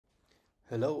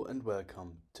Hello and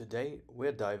welcome. Today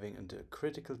we're diving into a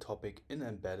critical topic in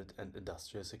embedded and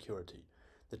industrial security,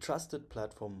 the Trusted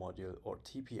Platform Module or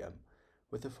TPM,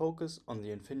 with a focus on the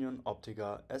Infineon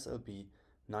OPTIGA SLB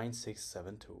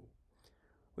 9672.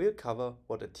 We'll cover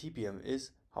what a TPM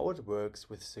is, how it works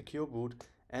with Secure Boot,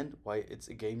 and why it's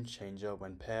a game changer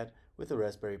when paired with a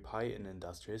Raspberry Pi in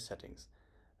industrial settings.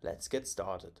 Let's get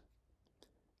started.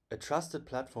 A Trusted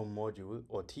Platform Module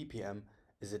or TPM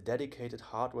is a dedicated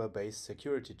hardware-based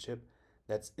security chip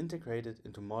that's integrated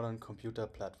into modern computer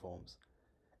platforms.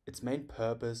 Its main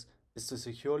purpose is to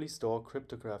securely store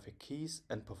cryptographic keys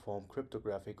and perform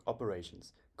cryptographic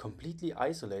operations, completely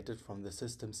isolated from the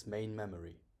system's main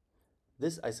memory.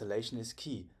 This isolation is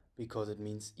key because it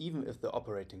means even if the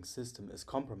operating system is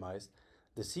compromised,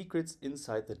 the secrets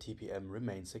inside the TPM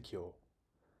remain secure.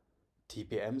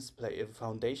 TPMs play a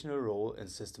foundational role in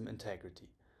system integrity.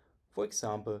 For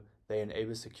example, they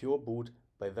enable secure boot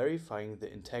by verifying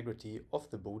the integrity of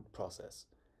the boot process.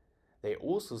 They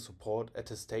also support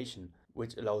attestation,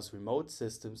 which allows remote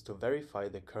systems to verify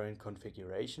the current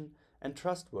configuration and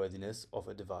trustworthiness of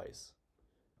a device.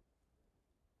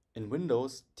 In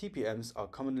Windows, TPMs are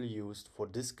commonly used for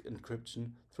disk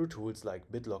encryption through tools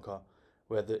like BitLocker,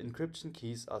 where the encryption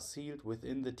keys are sealed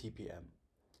within the TPM.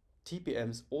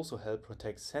 TPMs also help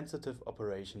protect sensitive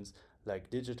operations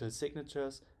like digital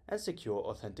signatures and secure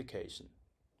authentication.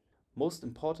 Most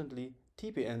importantly,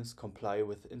 TPMs comply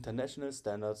with international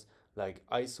standards like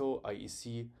ISO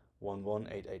IEC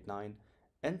 11889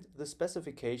 and the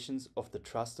specifications of the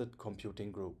Trusted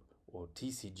Computing Group, or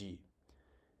TCG.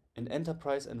 In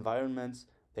enterprise environments,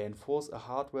 they enforce a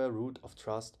hardware root of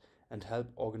trust and help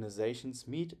organizations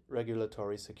meet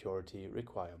regulatory security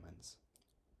requirements.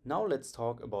 Now let's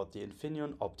talk about the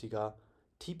Infineon OPTIGA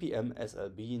TPM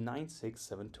SLB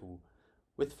 9672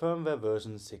 with firmware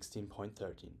version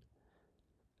 16.13.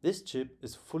 This chip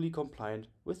is fully compliant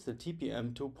with the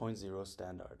TPM 2.0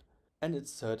 standard, and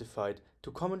it's certified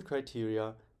to common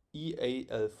criteria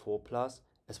EAL4+,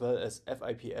 as well as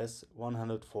FIPS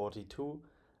 142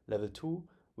 Level 2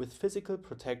 with physical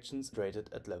protections rated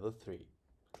at Level 3.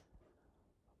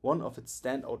 One of its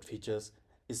standout features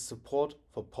is support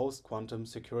for post-quantum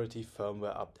security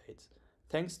firmware updates,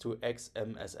 thanks to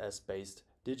XMSS-based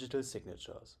digital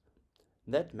signatures.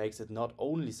 That makes it not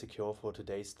only secure for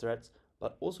today's threats,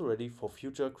 but also ready for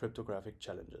future cryptographic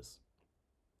challenges.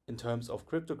 In terms of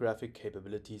cryptographic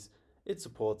capabilities, it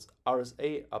supports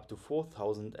RSA up to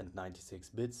 4096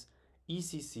 bits,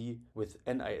 ECC with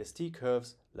NIST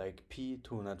curves like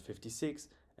P256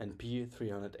 and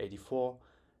P384,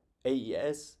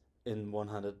 AES in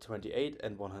 128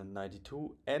 and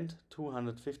 192 and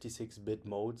 256-bit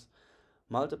modes,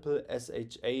 multiple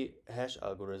SHA hash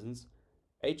algorithms,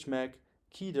 HMAC,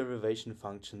 key derivation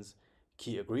functions,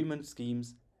 key agreement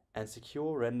schemes, and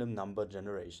secure random number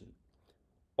generation,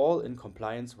 all in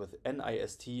compliance with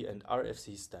NIST and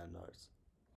RFC standards.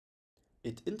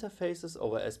 It interfaces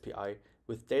over SPI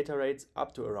with data rates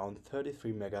up to around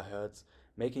 33 MHz,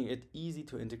 making it easy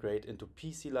to integrate into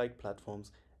PC-like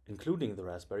platforms, including the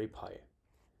Raspberry Pi.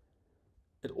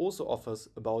 It also offers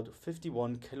about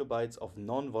 51 kilobytes of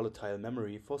non-volatile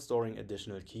memory for storing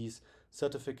additional keys,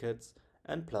 certificates,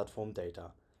 and platform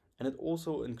data, and it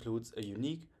also includes a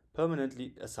unique,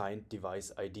 permanently assigned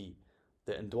device ID,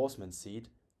 the endorsement seed,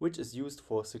 which is used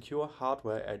for secure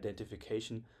hardware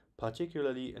identification,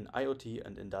 particularly in IoT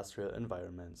and industrial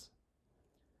environments.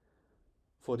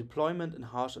 For deployment in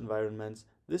harsh environments,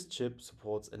 this chip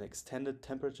supports an extended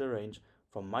temperature range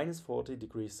from -40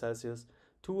 degrees Celsius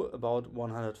to about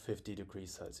 150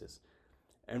 degrees Celsius.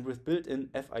 And with built-in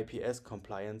FIPS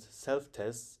compliance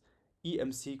self-tests,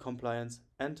 EMC compliance,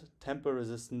 and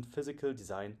tamper-resistant physical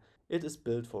design, it is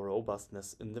built for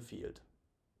robustness in the field.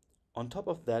 On top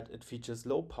of that, it features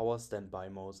low-power standby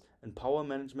modes and power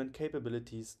management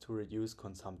capabilities to reduce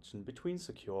consumption between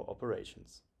secure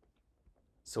operations.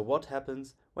 So what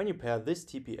happens when you pair this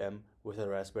TPM with a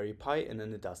Raspberry Pi in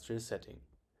an industrial setting?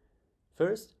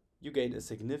 First, you gain a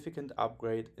significant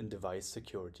upgrade in device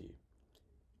security.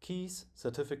 Keys,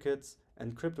 certificates,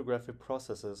 and cryptographic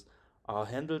processes are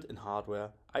handled in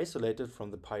hardware isolated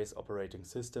from the Pi's operating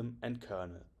system and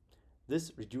kernel.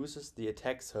 This reduces the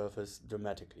attack surface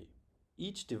dramatically.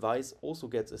 Each device also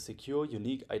gets a secure,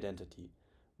 unique identity,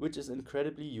 which is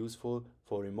incredibly useful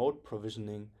for remote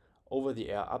provisioning,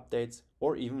 over-the-air updates,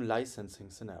 or even licensing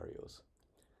scenarios.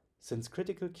 Since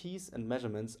critical keys and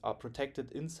measurements are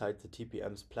protected inside the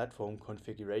TPM's platform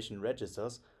configuration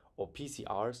registers, or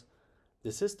PCRs,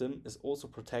 the system is also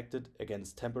protected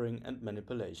against tampering and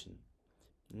manipulation.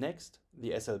 Next,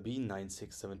 the SLB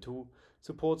 9672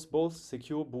 supports both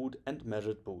secure boot and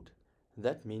measured boot.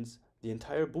 That means The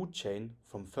entire boot chain,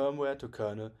 from firmware to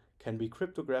kernel, can be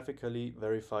cryptographically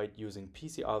verified using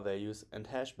PCR values and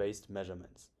hash-based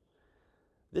measurements.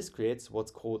 This creates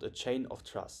what's called a chain of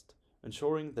trust,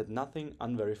 ensuring that nothing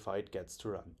unverified gets to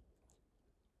run.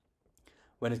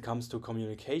 When it comes to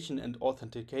communication and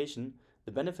authentication,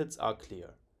 the benefits are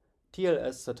clear.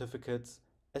 TLS certificates,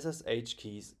 SSH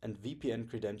keys, and VPN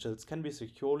credentials can be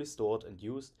securely stored and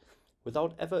used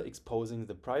without ever exposing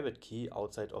the private key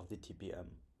outside of the TPM.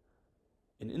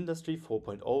 In Industry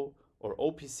 4.0 or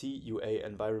OPC UA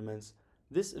environments,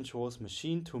 this ensures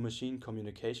machine-to-machine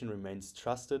communication remains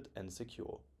trusted and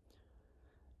secure.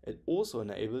 It also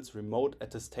enables remote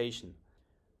attestation.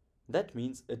 That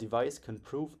means a device can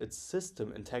prove its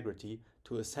system integrity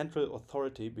to a central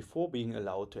authority before being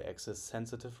allowed to access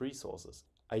sensitive resources,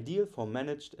 ideal for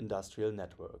managed industrial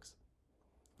networks.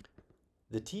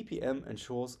 The TPM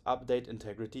ensures update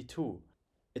integrity too.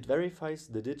 It verifies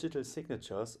the digital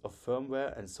signatures of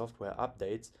firmware and software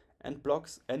updates and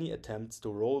blocks any attempts to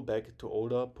roll back to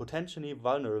older, potentially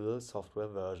vulnerable software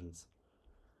versions.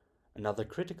 Another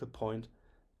critical point,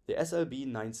 the SLB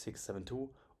 9672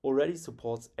 already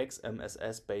supports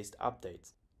XMSS-based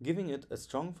updates, giving it a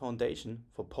strong foundation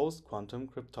for post-quantum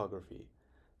cryptography,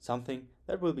 something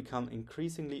that will become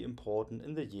increasingly important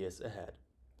in the years ahead.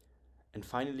 And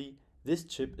finally, this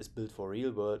chip is built for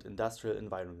real-world industrial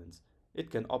environments. It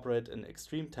can operate in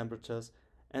extreme temperatures,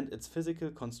 and its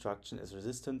physical construction is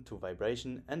resistant to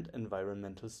vibration and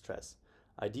environmental stress,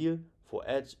 ideal for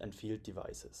edge and field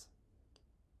devices.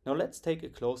 Now let's take a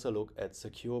closer look at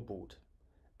Secure Boot,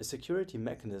 a security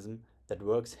mechanism that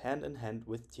works hand in hand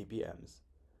with TPMs.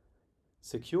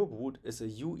 Secure Boot is a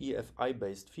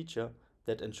UEFI-based feature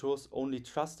that ensures only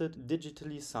trusted,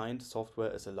 digitally signed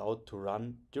software is allowed to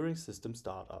run during system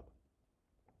startup.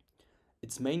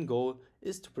 Its main goal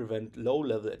is to prevent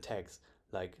low-level attacks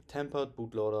like tampered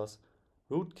bootloaders,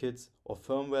 rootkits, or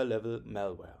firmware-level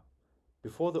malware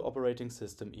before the operating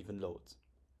system even loads.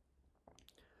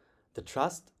 The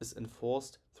trust is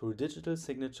enforced through digital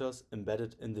signatures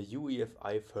embedded in the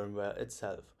UEFI firmware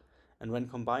itself, and when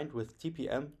combined with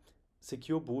TPM,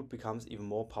 Secure Boot becomes even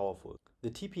more powerful. The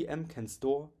TPM can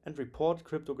store and report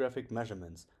cryptographic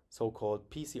measurements, so-called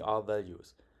PCR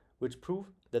values, which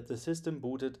prove that the system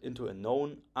booted into a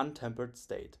known, untampered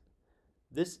state.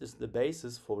 This is the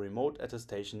basis for remote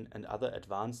attestation and other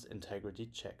advanced integrity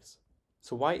checks.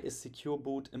 So why is Secure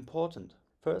Boot important?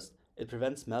 First, it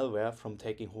prevents malware from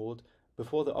taking hold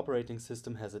before the operating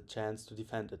system has a chance to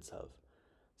defend itself.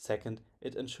 Second,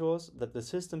 it ensures that the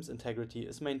system's integrity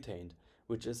is maintained,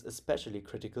 which is especially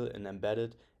critical in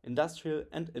embedded, industrial,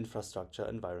 and infrastructure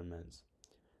environments.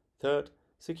 Third,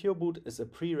 Secure Boot is a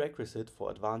prerequisite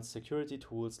for advanced security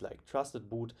tools like Trusted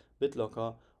Boot,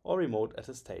 BitLocker, or remote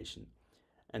attestation.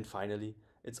 And finally,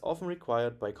 it's often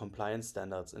required by compliance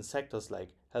standards in sectors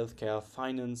like healthcare,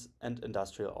 finance, and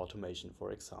industrial automation,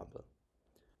 for example.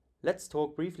 Let's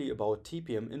talk briefly about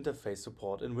TPM interface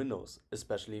support in Windows,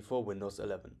 especially for Windows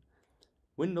 11.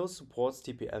 Windows supports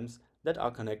TPMs that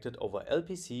are connected over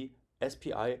LPC,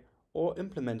 SPI, or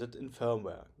implemented in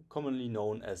firmware, commonly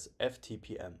known as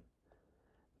FTPM.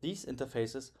 These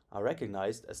interfaces are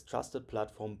recognized as trusted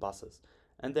platform buses,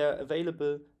 and they are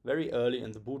available very early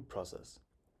in the boot process.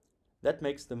 That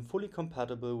makes them fully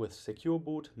compatible with Secure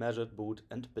Boot, Measured Boot,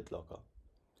 and BitLocker.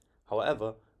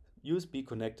 However,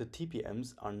 USB-connected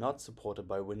TPMs are not supported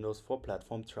by Windows for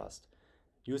platform trust.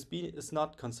 USB is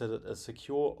not considered a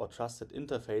secure or trusted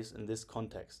interface in this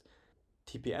context.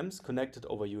 TPMs connected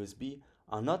over USB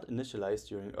are not initialized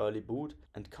during early boot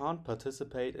and can't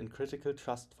participate in critical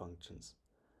trust functions.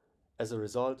 As a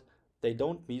result, they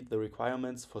don't meet the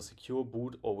requirements for Secure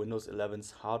Boot or Windows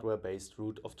 11's hardware-based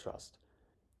root of trust.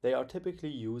 They are typically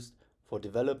used for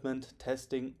development,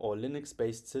 testing, or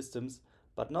Linux-based systems,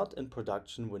 but not in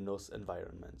production Windows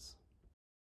environments.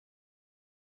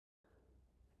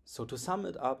 So to sum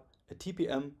it up, a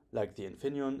TPM like the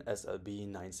Infineon SLB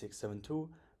 9672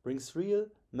 brings real,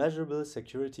 measurable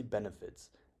security benefits,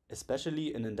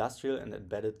 especially in industrial and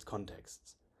embedded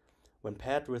contexts. When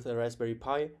paired with a Raspberry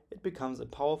Pi, it becomes a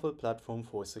powerful platform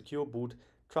for secure boot,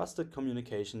 trusted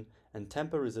communication, and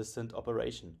tamper-resistant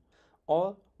operation,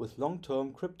 all with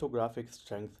long-term cryptographic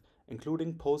strength,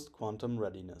 including post-quantum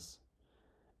readiness.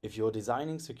 If you're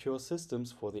designing secure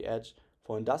systems for the edge,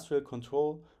 for industrial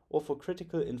control, or for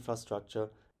critical infrastructure,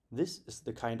 this is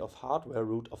the kind of hardware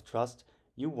root of trust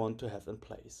you want to have in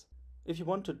place. If you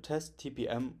want to test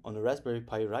TPM on a Raspberry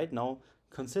Pi right now,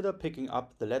 consider picking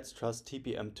up the LetsTrust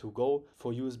TPM 2 Go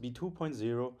for USB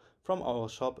 2.0 from our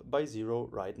shop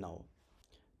buyzero right now.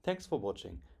 Thanks for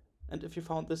watching, and if you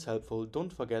found this helpful,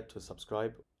 don't forget to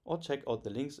subscribe or check out the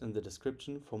links in the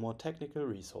description for more technical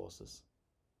resources.